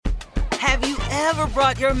Have you ever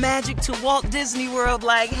brought your magic to Walt Disney World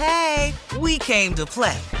like, hey, we came to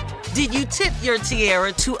play? Did you tip your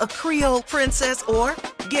tiara to a Creole princess or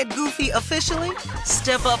get goofy officially?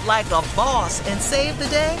 Step up like a boss and save the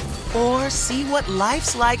day? Or see what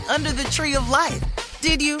life's like under the tree of life?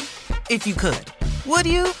 Did you? If you could. Would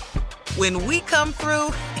you? When we come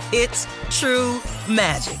through, it's true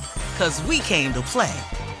magic. 'Cause we came to play.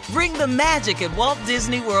 Bring the magic at Walt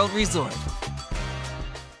Disney World Resort.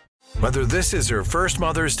 Whether this is her first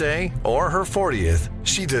Mother's Day or her 40th,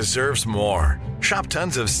 she deserves more. Shop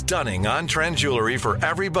tons of stunning on-trend jewelry for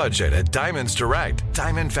every budget at Diamonds Direct.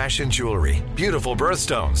 Diamond fashion jewelry, beautiful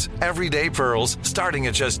birthstones, everyday pearls starting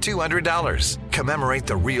at just $200. Commemorate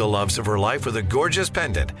the real loves of her life with a gorgeous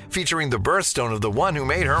pendant featuring the birthstone of the one who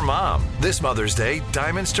made her mom. This Mother's Day,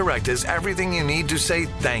 Diamonds Direct is everything you need to say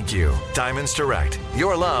thank you. Diamonds Direct,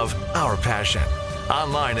 your love, our passion.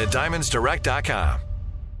 Online at diamondsdirect.com.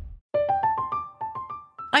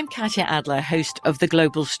 I'm Katya Adler, host of The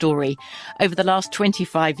Global Story. Over the last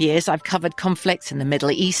 25 years, I've covered conflicts in the Middle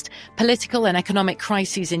East, political and economic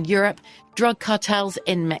crises in Europe, drug cartels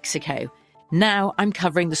in Mexico. Now I'm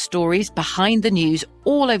covering the stories behind the news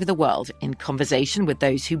all over the world in conversation with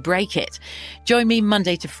those who break it. Join me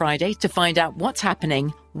Monday to Friday to find out what's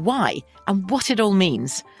happening, why, and what it all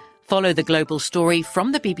means. Follow The Global Story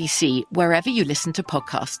from the BBC wherever you listen to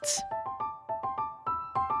podcasts.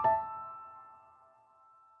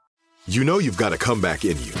 You know you've got a comeback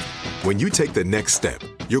in you. When you take the next step,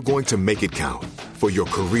 you're going to make it count. For your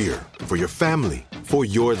career, for your family, for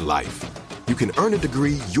your life. You can earn a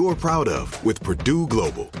degree you're proud of with Purdue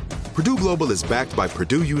Global. Purdue Global is backed by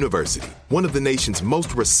Purdue University, one of the nation's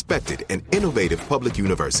most respected and innovative public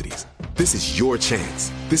universities. This is your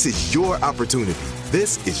chance. This is your opportunity.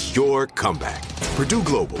 This is your comeback. Purdue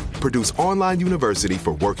Global, Purdue's online university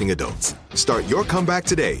for working adults. Start your comeback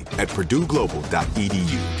today at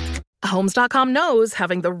purdueglobal.edu. Homes.com knows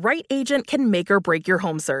having the right agent can make or break your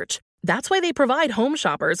home search. That's why they provide home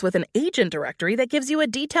shoppers with an agent directory that gives you a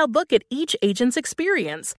detailed look at each agent's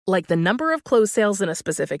experience, like the number of closed sales in a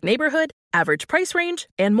specific neighborhood, average price range,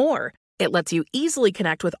 and more. It lets you easily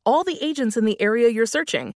connect with all the agents in the area you're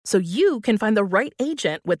searching, so you can find the right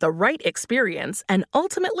agent with the right experience and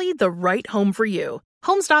ultimately the right home for you.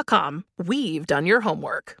 Homes.com. We've done your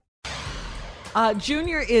homework.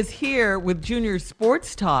 Junior is here with Junior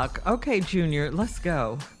Sports Talk. Okay, Junior, let's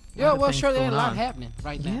go. Yeah, well, sure, there's a lot happening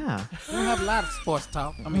right now. Yeah. We don't have a lot of sports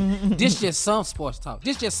talk. I mean, this just some sports talk.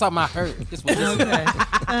 This just something I heard. This was just,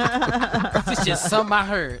 this just something I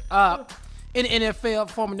heard. In the NFL,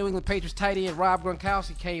 former New England Patriots tight end Rob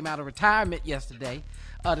Gronkowski came out of retirement yesterday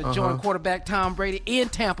to join quarterback Tom Brady in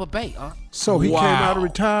Tampa Bay. So he came out of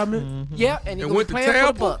retirement? Yeah, and he was playing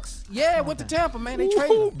for the Bucks. Yeah, went to Tampa, man. They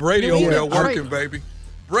traded him. Brady over there working, baby.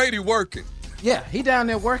 Brady working. Yeah, he down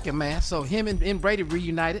there working, man. So him and Brady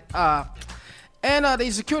reunited. And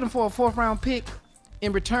they secured him for a 4th-round pick.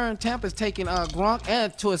 In return, Tampa's taking Gronk,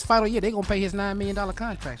 and to his final year, they're going to pay his $9 million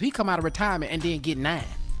contract. So he come out of retirement and then get 9.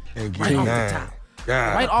 And right off the top.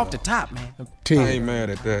 God. Right off the top, man. 10. I ain't mad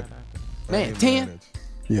at that. Man, 10?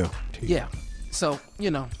 Yeah. 10. Yeah. So,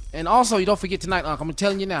 you know. And also, you don't forget tonight, Uncle, I'm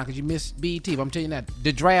telling you now because you missed BET, but I'm telling you now,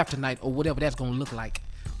 the draft tonight or whatever that's going to look like.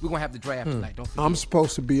 We're going to have the draft tonight. Don't forget. I'm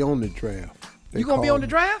supposed to be on the draft. You going to be on the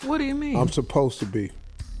draft? What do you mean? I'm supposed to be.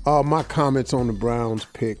 My comments on the Browns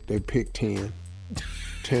pick, they picked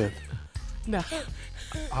 10th. No.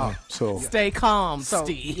 So Stay calm, So,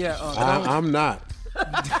 Steve. yeah, I'm not.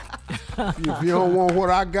 If you don't want what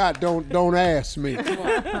I got, don't ask me.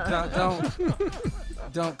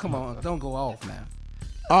 Don't come on. Don't go off now.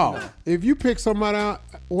 Oh, if you pick somebody out,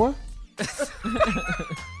 what?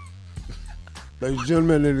 Ladies and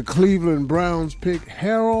gentlemen, the Cleveland Browns pick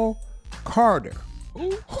Harold Carter.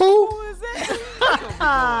 Who is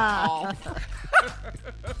that?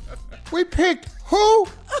 We picked who?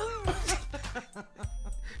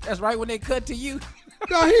 That's right when they cut to you.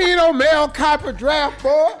 No, he ain't on Mel Kiper draft,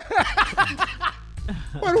 boy.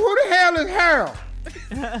 But who the hell is Harold?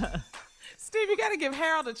 Steve, you got to give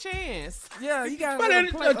Harold a chance. Yeah, you got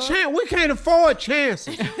to play. A chance. We can't afford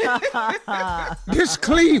chances. This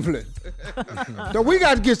Cleveland. So we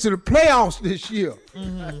got to get to the playoffs this year.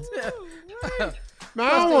 Mm-hmm. Man, I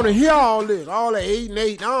don't want to hear all this. All the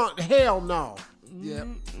 8-8. Hell no. Yeah.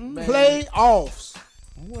 Playoffs.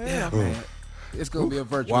 Well, yeah, man. It's going to be a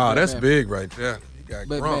virtual. Wow, game, that's man. big right there. You got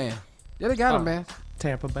But, Gronk. man, yeah, they got him, man.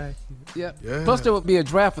 Tampa Bay. Yep. Yeah. Plus, there will be a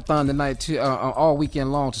draft-a-thon tonight too, all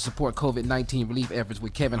weekend long to support COVID-19 relief efforts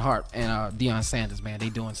with Kevin Hart and Deion Sanders. Man, they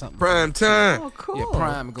doing something. Prime time. Oh, cool. Yeah,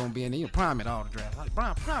 Prime gonna be in there. Prime at all the draft.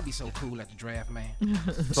 Prime be so cool at the draft, man.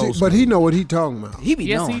 See, but he know what he talking about. He be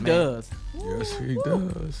Yes, knowing, he man. does. Yes, he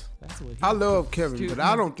does. That's what he I love Kevin, but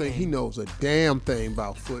I don't think he knows a damn thing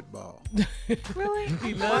about football. Really?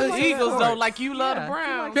 He loves the Eagles, though, like you love the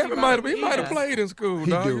Browns. Kevin might have played in school, He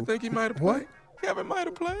dog. do. You think he might have What? played? Kevin might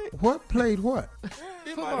have played. What? Played what?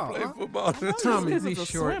 He might have played football. Tommy, Because he's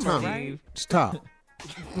short, Tommy, right? stop.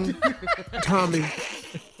 Tommy,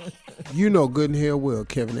 you know good and hell well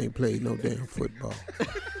Kevin ain't played no damn football.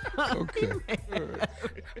 Okay.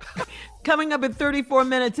 Coming up at 34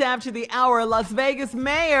 minutes after the hour, Las Vegas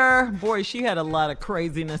mayor. Boy, she had a lot of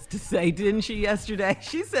craziness to say, didn't she, yesterday?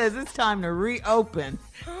 She says it's time to reopen.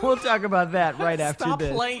 We'll talk about that right after Stop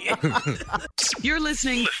this. playing. You're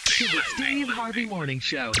listening to the Steve Harvey Morning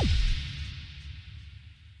Show.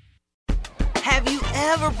 Have you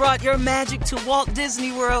ever brought your magic to Walt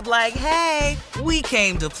Disney World like, hey, we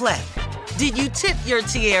came to play? Did you tip your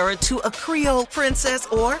tiara to a Creole princess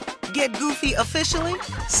or get goofy officially?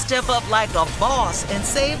 Step up like a boss and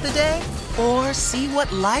save the day? Or see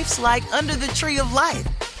what life's like under the tree of life?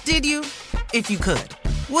 Did you? If you could.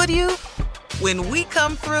 Would you? When we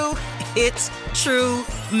come through, it's true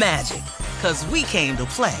magic. 'Cause we came to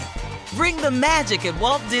play. Bring the magic at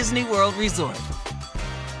Walt Disney World Resort.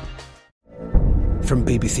 From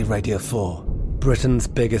BBC Radio 4, Britain's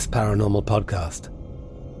biggest paranormal podcast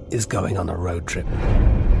is going on a road trip.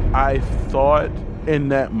 I thought in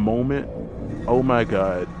that moment, oh my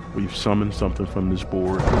God, we've summoned something from this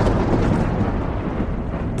board.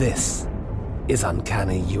 This is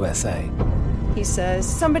Uncanny USA. He says,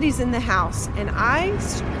 somebody's in the house, and I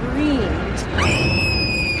screamed.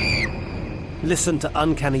 Listen to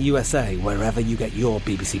Uncanny USA wherever you get your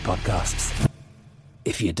BBC podcasts,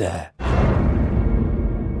 if you dare.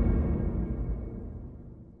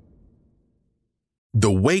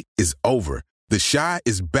 The wait is over. The Chi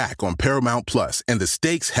is back on Paramount Plus, and the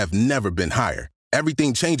stakes have never been higher.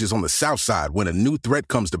 Everything changes on the South Side when a new threat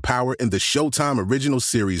comes to power in the Showtime original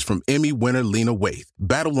series from Emmy winner Lena Waithe.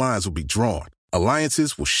 Battle lines will be drawn,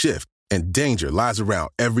 alliances will shift, and danger lies around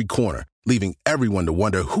every corner, leaving everyone to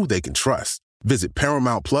wonder who they can trust. Visit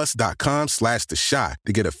ParamountPlus.com/The Chi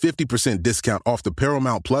to get a 50% discount off the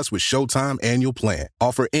Paramount Plus with Showtime annual plan.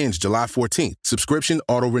 Offer ends July 14th. Subscription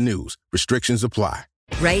auto-renews. Restrictions apply.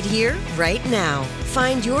 Right here, right now.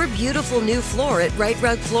 Find your beautiful new floor at Right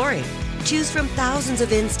Rug Flooring. Choose from thousands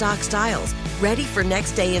of in-stock styles, ready for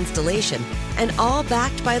next day installation, and all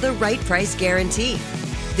backed by the right price guarantee.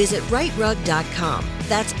 Visit rightrug.com.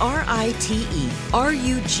 That's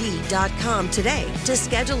RITERUG.com today to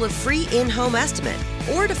schedule a free in-home estimate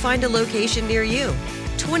or to find a location near you.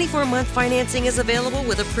 24-month financing is available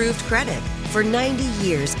with approved credit. For 90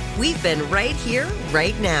 years, we've been right here,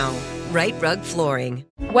 right now. Right Rug Flooring.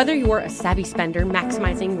 Whether you're a savvy spender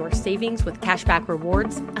maximizing your savings with cashback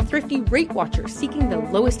rewards, a thrifty rate watcher seeking the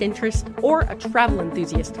lowest interest, or a travel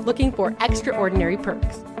enthusiast looking for extraordinary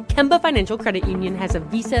perks, Kemba Financial Credit Union has a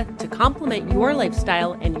visa to complement your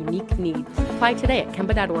lifestyle and unique needs. Apply today at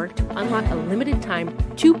Kemba.org to unlock a limited time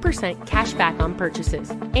 2% cash back on purchases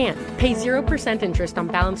and pay 0% interest on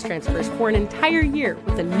balance transfers for an entire year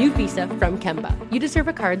with a new visa from Kemba. You deserve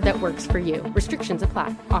a card that works for you. Restrictions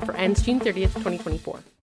apply. Offer ends June 30th, 2024.